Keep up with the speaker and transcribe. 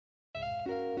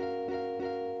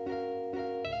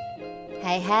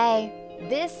Hey, hey,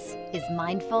 this is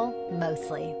Mindful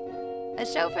Mostly, a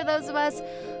show for those of us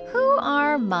who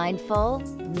are mindful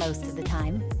most of the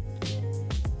time.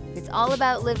 It's all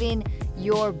about living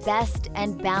your best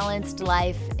and balanced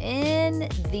life in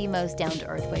the most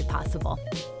down-to-earth way possible.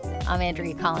 I'm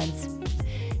Andrea Collins.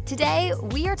 Today,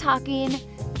 we are talking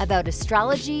about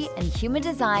astrology and human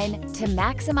design to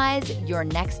maximize your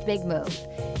next big move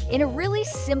in a really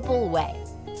simple way.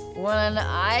 When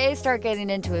I start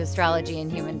getting into astrology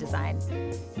and human design,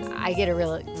 I get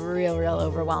real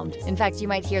overwhelmed. In fact, you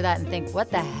might hear that and think,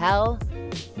 what the hell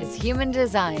is human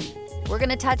design? We're going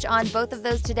to touch on both of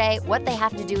those today, what they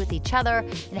have to do with each other,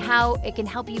 and how it can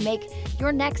help you make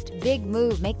your next big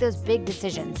move, make those big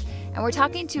decisions. And we're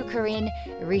talking to Corinne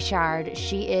Richard.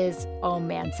 She is, oh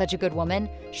man, such a good woman.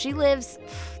 She lives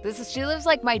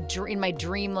like in my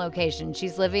dream location.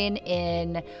 She's living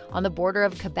on the border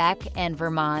of Quebec and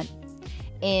Vermont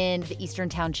in the eastern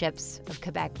townships of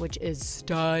Quebec, which is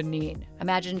stunning.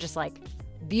 Imagine just like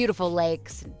beautiful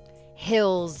lakes and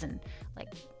hills and like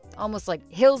almost like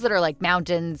hills that are like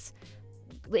mountains,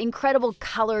 incredible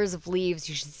colors of leaves.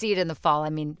 You should see it in the fall. I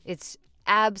mean, it's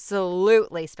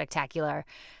absolutely spectacular.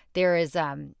 There is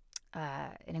an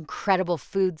incredible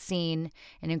food scene,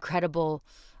 an incredible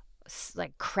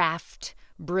like craft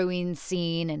brewing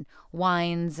scene and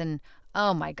wines and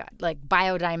oh my God, like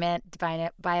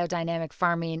biodynamic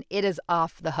farming. It is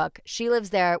off the hook. She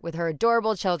lives there with her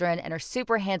adorable children and her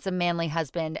super handsome manly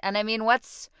husband. And I mean,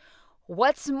 what's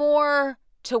more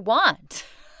to want?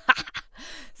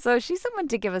 So she's someone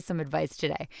to give us some advice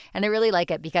today. And I really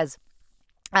like it because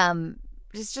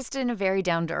it's just in a very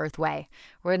down-to-earth way.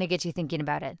 We're going to get you thinking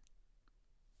about it.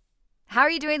 How are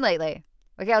you doing lately?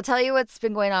 Okay, I'll tell you what's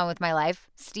been going on with my life.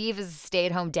 Steve is a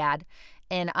stay-at-home dad,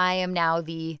 and I am now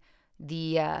the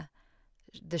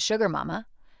sugar mama.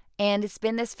 And it's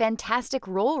been this fantastic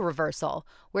role reversal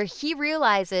where he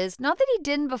realizes, not that he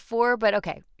didn't before, but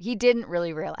okay, he didn't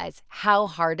really realize how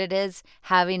hard it is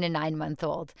having a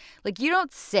 9-month-old. Like, you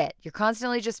don't sit. You're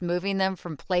constantly just moving them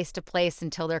from place to place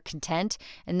until they're content.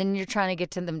 And then you're trying to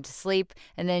get them to sleep.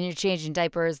 And then you're changing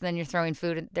diapers. And then you're throwing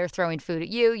food. They're throwing food at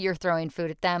you. You're throwing food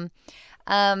at them.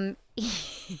 Then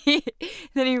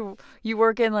you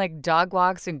work in like dog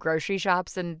walks and grocery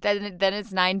shops. And then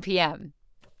it's 9 p.m.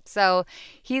 So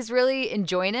he's really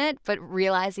enjoying it, but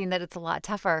realizing that it's a lot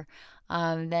tougher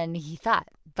than he thought.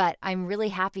 But I'm really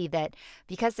happy that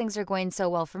because things are going so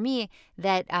well for me,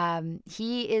 that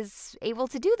he is able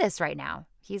to do this right now.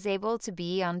 He's able to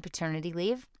be on paternity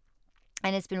leave.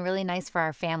 And it's been really nice for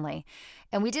our family.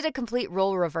 And we did a complete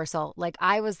role reversal. Like,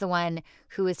 I was the one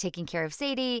who was taking care of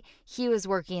Sadie. He was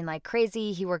working like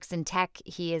crazy. He works in tech.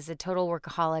 He is a total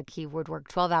workaholic. He would work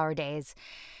 12-hour days.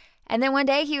 And then one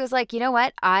day he was like, you know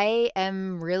what? I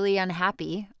am really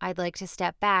unhappy. I'd like to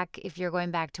step back if you're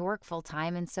going back to work full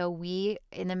time. And so we,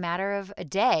 in a matter of a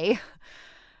day,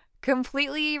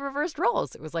 completely reversed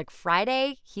roles. It was like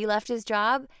Friday, he left his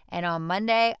job. And on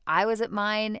Monday, I was at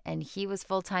mine and he was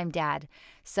full-time dad.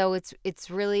 So it's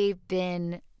really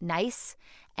been nice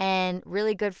and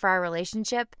really good for our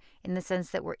relationship in the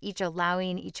sense that we're each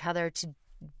allowing each other to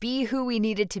be who we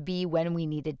needed to be when we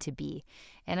needed to be.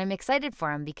 And I'm excited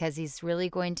for him because he's really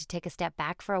going to take a step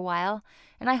back for a while.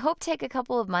 And I hope take a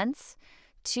couple of months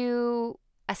to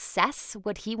assess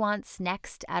what he wants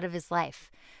next out of his life,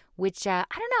 which, I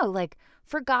don't know, like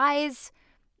for guys,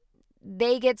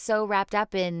 they get so wrapped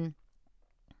up in,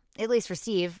 at least for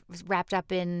Steve, was wrapped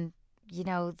up in, you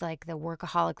know, like the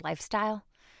workaholic lifestyle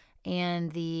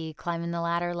and the climbing the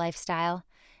ladder lifestyle.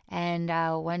 And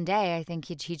one day, I think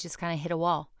he just kind of hit a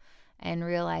wall and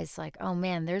realized like, oh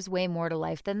man, there's way more to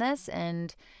life than this.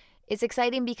 And it's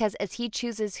exciting because as he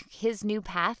chooses his new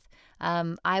path,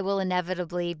 I will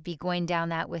inevitably be going down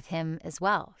that with him as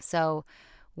well. So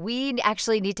we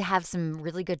actually need to have some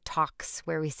really good talks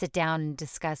where we sit down and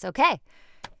discuss, okay,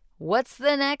 what's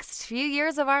the next few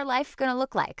years of our life going to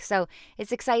look like? So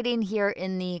it's exciting here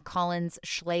in the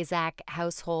Collins-Schlazak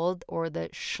household, or the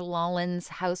Schlallens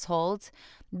household.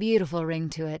 Beautiful ring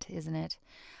to it, isn't it?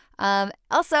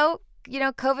 Also, you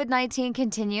know, COVID-19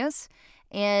 continues.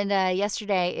 And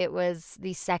yesterday it was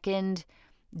the second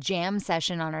jam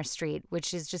session on our street,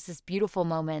 which is just this beautiful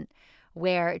moment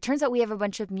where it turns out we have a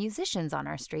bunch of musicians on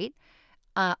our street.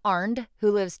 Arnd,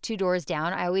 who lives 2 doors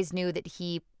down, I always knew that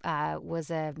he was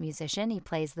a musician. He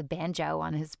plays the banjo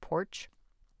on his porch,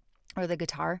 or the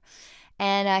guitar.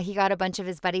 And he got a bunch of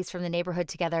his buddies from the neighborhood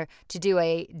together to do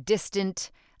a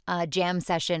distant jam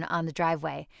session on the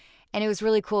driveway. And it was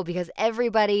really cool because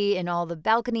everybody in all the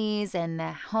balconies and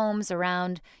the homes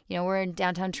around, you know, we're in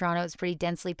downtown Toronto, it's pretty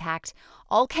densely packed,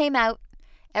 all came out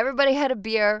Everybody had a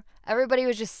beer. Everybody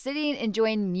was just sitting,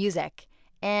 enjoying music.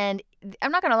 And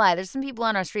I'm not going to lie, there's some people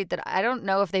on our street that I don't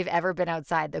know if they've ever been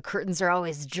outside. The curtains are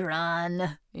always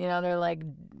drawn. You know, they're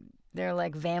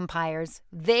like vampires.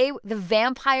 The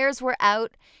vampires were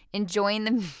out enjoying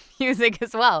the music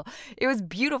as well. It was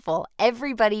beautiful.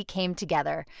 Everybody came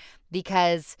together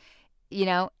because, you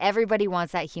know, everybody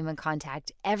wants that human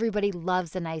contact. Everybody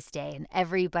loves a nice day, and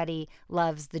everybody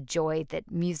loves the joy that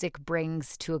music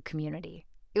brings to a community.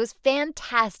 It was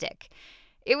fantastic.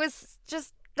 It was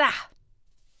just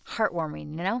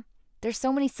heartwarming, you know? There's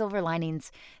so many silver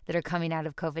linings that are coming out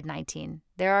of COVID-19.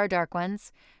 There are dark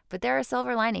ones, but there are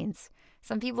silver linings.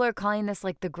 Some people are calling this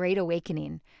like the Great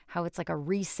Awakening, how it's like a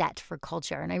reset for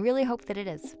culture, and I really hope that it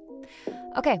is.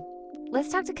 Okay, let's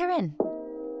talk to Corinne.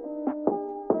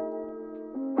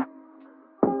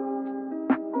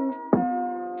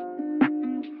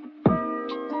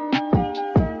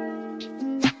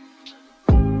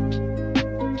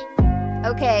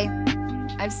 Okay,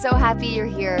 I'm so happy you're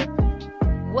here.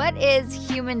 What is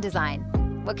human design?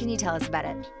 What can you tell us about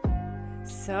it?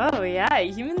 So yeah,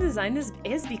 human design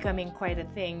is becoming quite a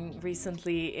thing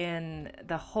recently in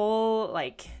the whole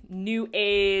like new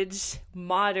age,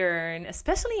 modern,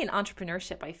 especially in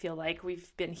entrepreneurship. I feel like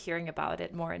we've been hearing about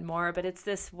it more and more, but it's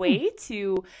this way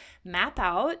to map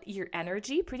out your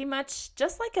energy pretty much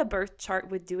just like a birth chart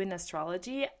would do in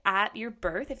astrology at your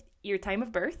birth, if your time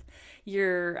of birth,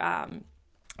 your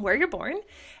where you're born,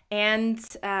 and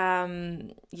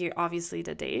you're obviously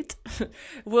the date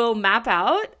will map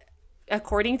out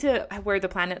according to where the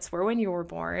planets were when you were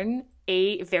born,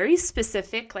 a very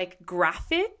specific like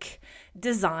graphic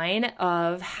design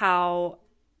of how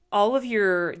all of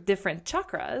your different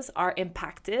chakras are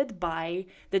impacted by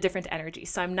the different energies.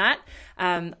 So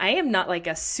I am not like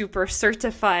a super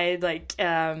certified like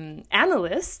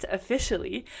analyst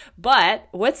officially, but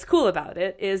what's cool about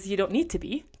it is you don't need to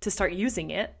be to start using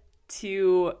it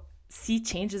to see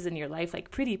changes in your life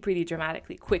like pretty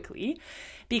dramatically quickly,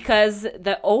 because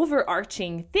the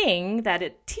overarching thing that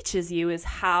it teaches you is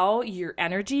how your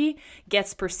energy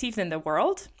gets perceived in the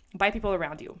world by people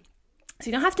around you. So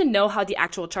you don't have to know how the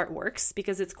actual chart works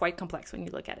because it's quite complex when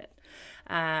you look at it.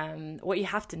 What you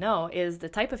have to know is the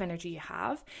type of energy you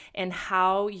have and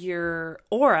how your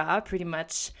aura pretty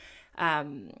much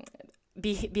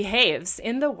behaves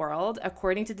in the world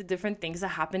according to the different things that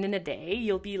happen in a day.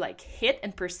 You'll be like hit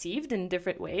and perceived in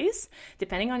different ways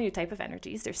depending on your type of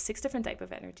energies. There's 6 different type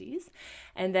of energies,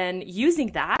 and then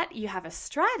using that you have a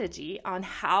strategy on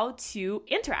how to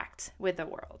interact with the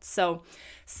world. So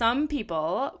some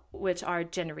people, which are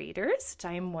generators, which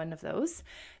I am one of those,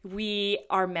 we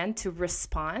are meant to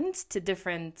respond to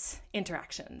different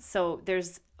interactions. So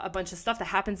there's a bunch of stuff that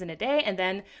happens in a day, and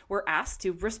then we're asked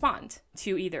to respond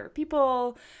to either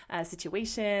people,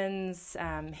 situations,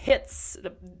 hits,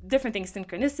 different things,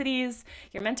 synchronicities.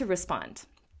 You're meant to respond.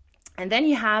 And then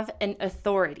you have an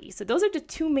authority. So those are the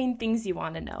 2 main things you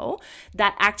want to know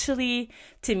that actually,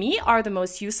 to me, are the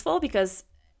most useful, because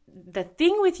the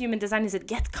thing with human design is it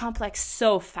gets complex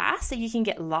so fast that you can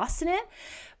get lost in it.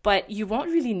 But you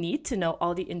won't really need to know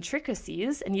all the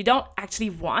intricacies, and you don't actually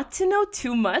want to know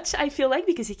too much, I feel like,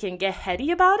 because you can get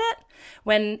heady about it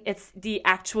when it's the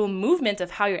actual movement of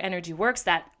how your energy works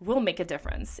that will make a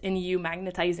difference in you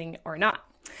magnetizing or not.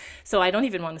 So I don't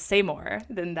even want to say more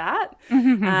than that.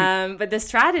 But the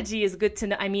strategy is good to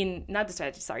know. I mean, not the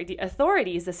strategy, sorry. The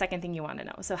authority is the second thing you want to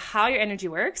know. So how your energy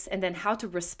works, and then how to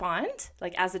respond.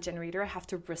 Like as a generator, I have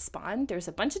to respond. There's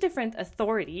a bunch of different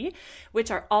authority,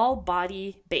 which are all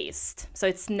body based. So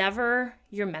it's never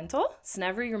your mental. It's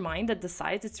never your mind that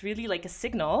decides. It's really like a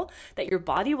signal that your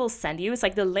body will send you. It's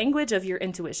like the language of your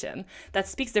intuition that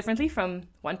speaks differently from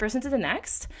one person to the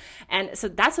next. And so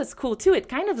that's what's cool too. It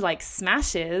kind of like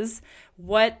smashes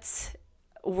what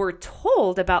we're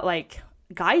told about like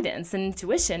guidance and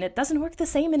intuition. It doesn't work the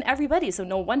same in everybody. So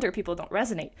no wonder people don't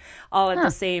resonate all at the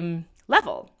same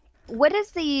level. What are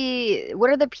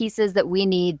the pieces that we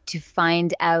need to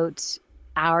find out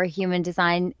our human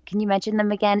design? Can you mention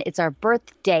them again? It's our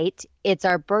birth date, it's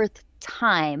our birth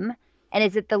time, and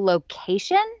is it the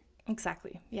location?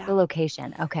 Exactly. Yeah. The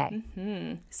location. Okay.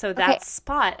 So that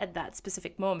spot at that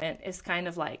specific moment is kind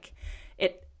of like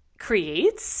it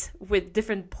creates with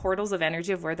different portals of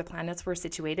energy of where the planets were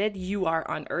situated. You are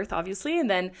on Earth, obviously, and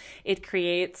then it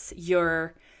creates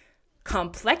your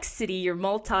complexity, your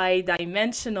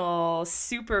multi-dimensional,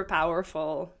 super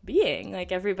powerful being.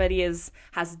 Like everybody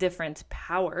has different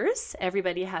powers.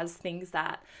 Everybody has things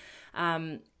that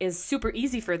is super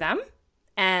easy for them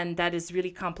and that is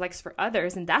really complex for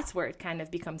others. And that's where it kind of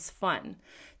becomes fun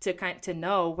to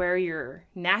know where you're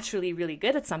naturally really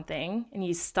good at something and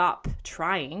you stop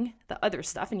trying the other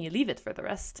stuff and you leave it for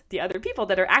the other people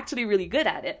that are actually really good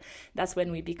at it. That's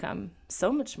when we become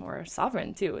so much more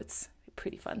sovereign too. It's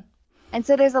pretty fun. And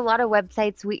so there's a lot of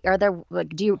websites.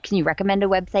 Can you recommend a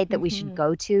website that we should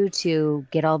go to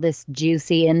get all this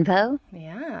juicy info?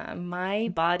 Yeah,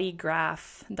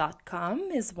 mybodygraph.com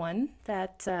is one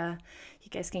that you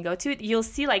guys can go to. You'll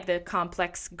see like the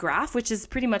complex graph, which is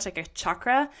pretty much like a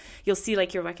chakra. You'll see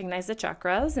like you'll recognize the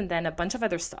chakras and then a bunch of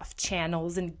other stuff,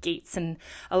 channels and gates and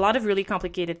a lot of really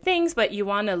complicated things. But you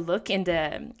want to look in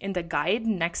the guide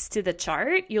next to the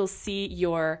chart. You'll see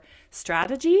your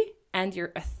strategy and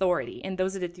your authority. And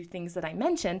those are the two things that I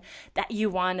mentioned that you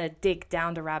want to dig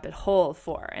down the rabbit hole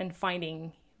for and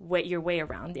finding your way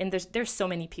around. And there's so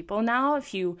many people now.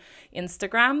 If you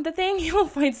Instagram the thing, you'll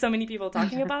find so many people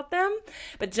talking about them.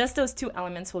 But just those two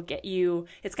elements will get you,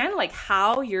 it's kind of like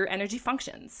how your energy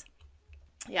functions.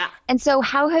 Yeah. And so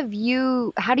how do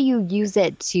you use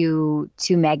it to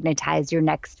magnetize your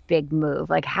next big move?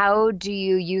 Like, how do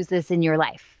you use this in your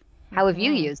life? How have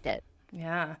you used it?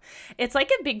 Yeah, it's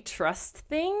like a big trust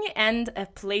thing and a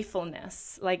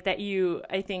playfulness like that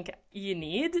I think you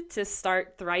need to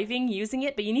start thriving using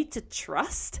it, but you need to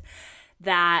trust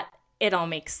that it all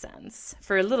makes sense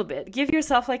for a little bit. Give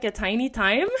yourself like a tiny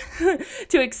time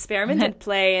to experiment and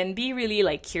play and be really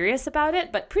like curious about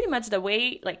it. But pretty much the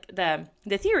way, like the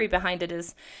theory behind it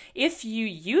is if you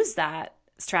use that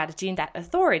strategy and that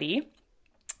authority,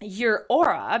 your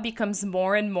aura becomes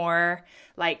more and more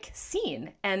like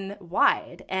seen and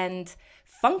wide and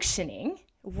functioning,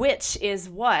 which is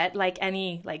what like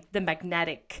the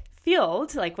magnetic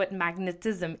field, like what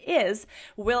magnetism is,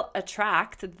 will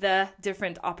attract the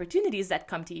different opportunities that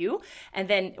come to you. And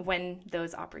then when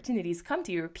those opportunities come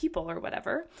to you, or people or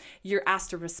whatever, you're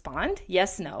asked to respond.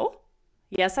 Yes, no.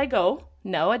 Yes, I go.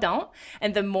 No, I don't.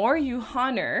 And the more you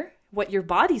honor what your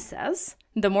body says,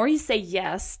 the more you say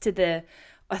yes to the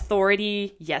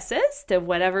authority yeses, to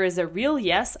whatever is a real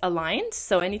yes aligned.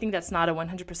 So anything that's not a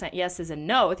 100% yes is a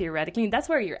no, theoretically. And that's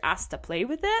where you're asked to play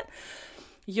with it.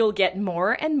 You'll get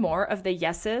more and more of the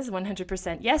yeses,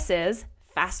 100% yeses,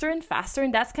 faster and faster.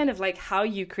 And that's kind of like how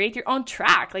you create your own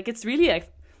track. Like it's really a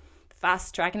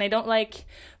fast track. And I don't like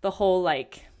the whole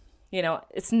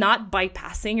it's not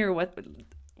bypassing or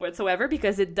whatsoever,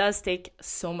 because it does take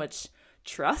so much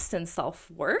trust and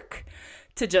self-work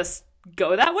to just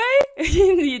go that way.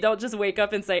 You don't just wake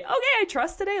up and say, okay, I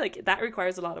trust today. Like that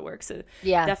requires a lot of work. So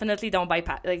definitely don't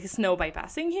bypass, like it's no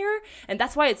bypassing here. And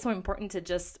that's why it's so important to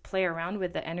just play around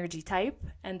with the energy type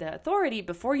and the authority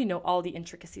before you know all the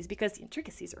intricacies, because the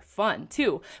intricacies are fun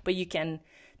too, but you can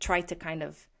try to kind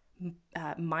of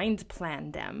mind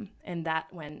plan them, and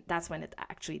that's when it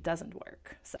actually doesn't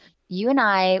work. So you and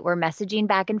I were messaging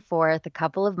back and forth a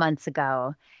couple of months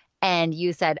ago, and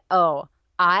you said, oh,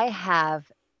 I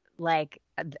have like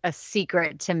a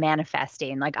secret to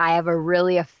manifesting. Like I have a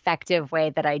really effective way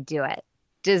that I do it.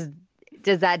 Does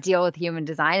that deal with human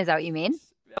design? Is that what you mean?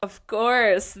 Of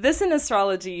course. This and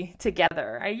astrology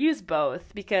together. I use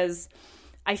both because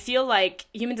I feel like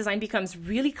human design becomes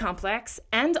really complex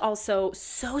and also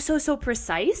so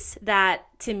precise that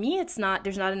to me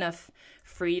there's not enough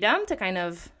freedom to kind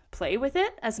of play with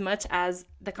it as much as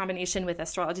the combination with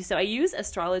astrology. So I use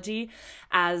astrology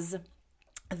as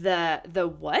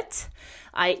the what.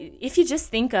 If you just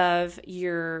think of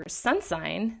your sun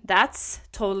sign, that's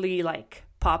totally like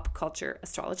pop culture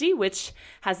astrology, which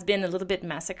has been a little bit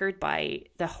massacred by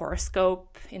the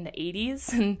horoscope in the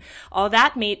 80s, and all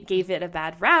that gave it a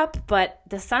bad rap. But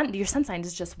your sun sign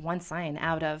is just one sign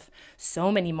out of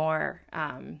so many more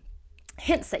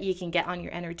hints that you can get on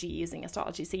your energy using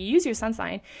astrology. So you use your sun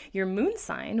sign, your moon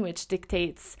sign, which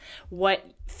dictates what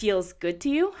feels good to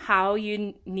you, how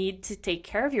you need to take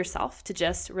care of yourself to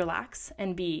just relax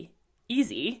and be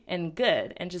easy and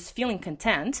good and just feeling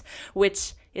content,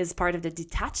 which is part of the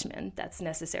detachment that's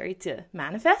necessary to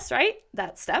manifest, right?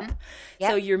 That step. Mm-hmm. Yep.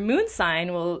 So your moon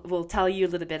sign will tell you a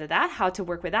little bit of that, how to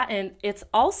work with that. And it's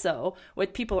also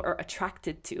what people are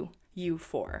attracted to you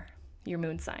for. Your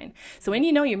moon sign. So when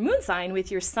you know your moon sign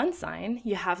with your sun sign,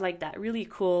 you have like that really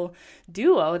cool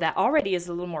duo that already is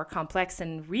a little more complex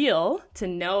and real to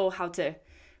know how to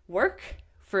work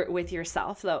with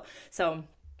yourself though. So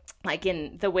like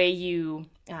in the way you,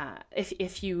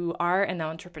 if you are an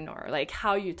entrepreneur, like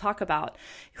how you talk about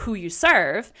who you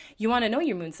serve, you want to know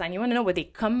your moon sign. You want to know what they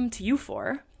come to you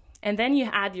for. And then you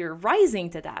add your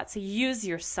rising to that. So you use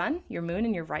your sun, your moon,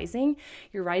 and your rising.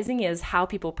 Your rising is how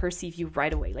people perceive you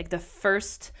right away, like the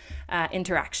first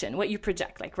interaction, what you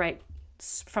project, like right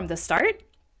from the start,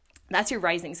 that's your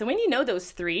rising. So when you know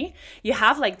those three, you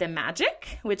have like the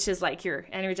magic, which is like your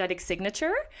energetic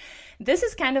signature. This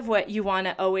is kind of what you want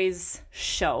to always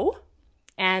show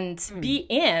and be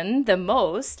in the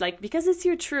most, like, because it's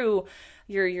your true,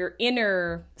 your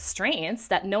inner strengths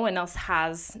that no one else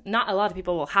has. Not a lot of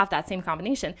people will have that same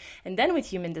combination. And then with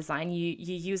human design, you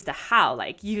use the how,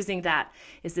 like using that,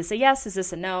 is this a yes, is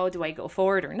this a no, do I go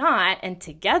forward or not? And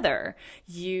together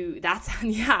that's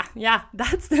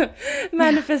the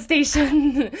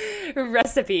manifestation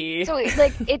recipe. So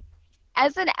like it,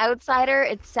 as an outsider,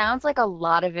 it sounds like a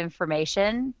lot of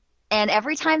information. And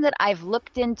every time that I've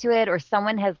looked into it or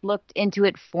someone has looked into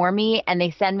it for me and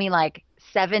they send me like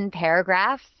 7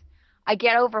 paragraphs, I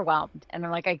get overwhelmed and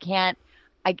I'm like, I can't,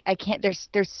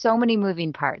 there's so many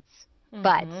moving parts.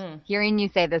 But hearing you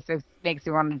say this makes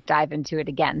me want to dive into it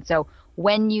again. So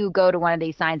when you go to one of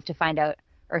these sites to find out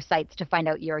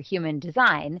your human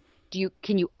design,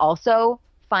 can you also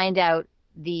find out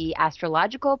the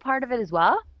astrological part of it as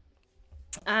well?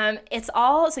 It's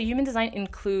all, so human design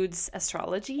includes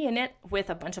astrology in it with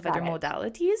a bunch of other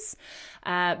modalities,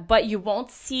 but you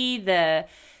won't see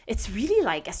it's really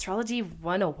like astrology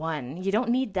 101. You don't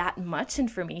need that much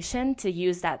information to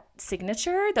use that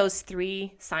signature, those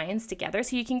 3 signs together.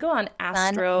 So you can go on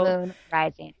Astro. Sun, Moon,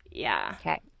 Rising. Yeah.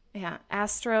 Okay. Yeah.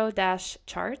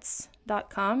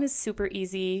 Astro-charts.com is super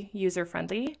easy,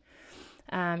 user-friendly.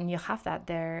 You'll have that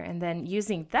there. And then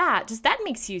using that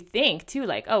makes you think too,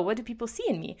 like, oh, what do people see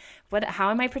in me?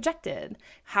 How am I projected?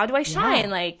 How do I shine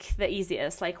like the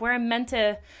easiest? Like where I'm meant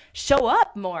to show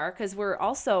up more, because we're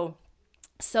also,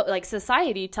 so like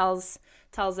society tells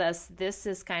us this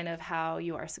is kind of how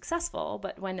you are successful.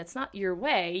 But when it's not your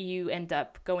way, you end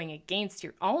up going against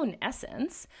your own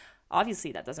essence.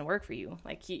 Obviously that doesn't work for you.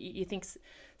 Like you think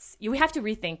you have to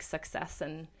rethink success.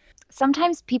 And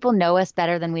sometimes people know us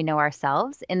better than we know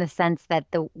ourselves, in the sense that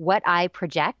what I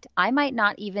project, I might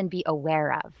not even be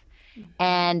aware of.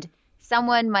 And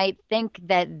someone might think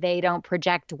that they don't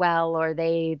project well, or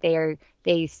they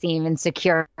seem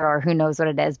insecure, or who knows what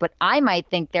it is. But I might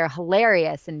think they're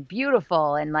hilarious and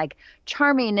beautiful and like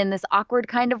charming in this awkward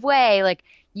kind of way. Like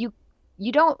you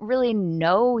don't really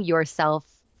know yourself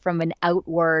from an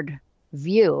outward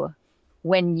view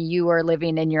when you are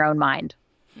living in your own mind.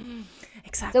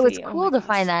 Exactly. So it's cool to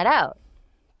find that out.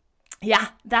 Yeah,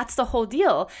 that's the whole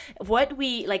deal. What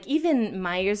we, like, even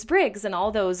Myers-Briggs and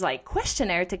all those like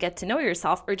questionnaire to get to know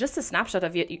yourself are just a snapshot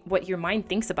of what your mind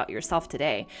thinks about yourself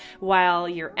today, while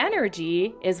your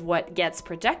energy is what gets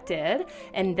projected.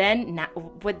 And then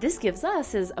what this gives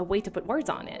us is a way to put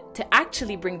words on it, to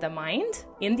actually bring the mind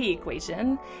in the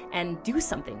equation and do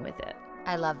something with it.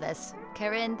 I love this.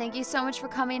 Karen, thank you so much for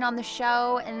coming on the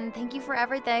show, and thank you for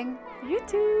everything. You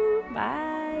too.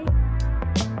 Bye.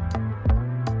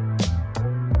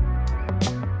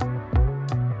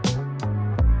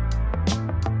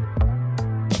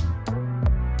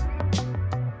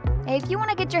 Hey, if you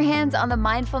want to get your hands on the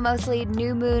Mindful Mostly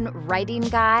New Moon Writing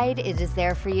Guide, it is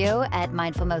there for you at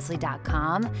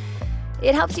mindfulmostly.com.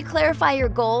 It helps you clarify your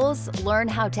goals, learn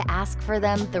how to ask for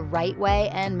them the right way,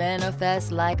 and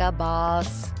manifest like a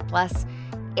boss. Plus,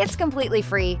 it's completely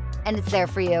free, and it's there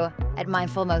for you at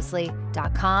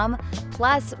mindfulmostly.com.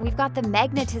 Plus, we've got the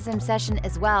magnetism session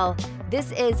as well.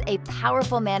 This is a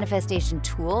powerful manifestation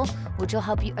tool which will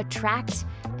help you attract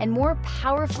and more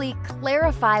powerfully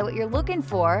clarify what you're looking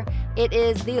for. It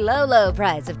is the low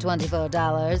price of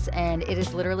 $24, and it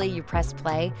is literally, you press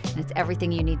play, and it's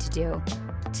everything you need to do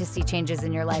to see changes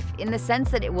in your life, in the sense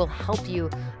that it will help you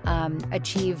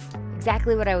achieve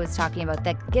exactly what I was talking about,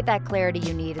 get that clarity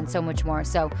you need, and so much more.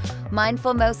 So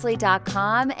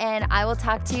mindfulmostly.com, and I will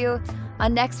talk to you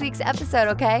on next week's episode,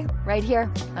 okay? Right here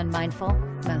on Mindful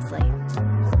Mostly.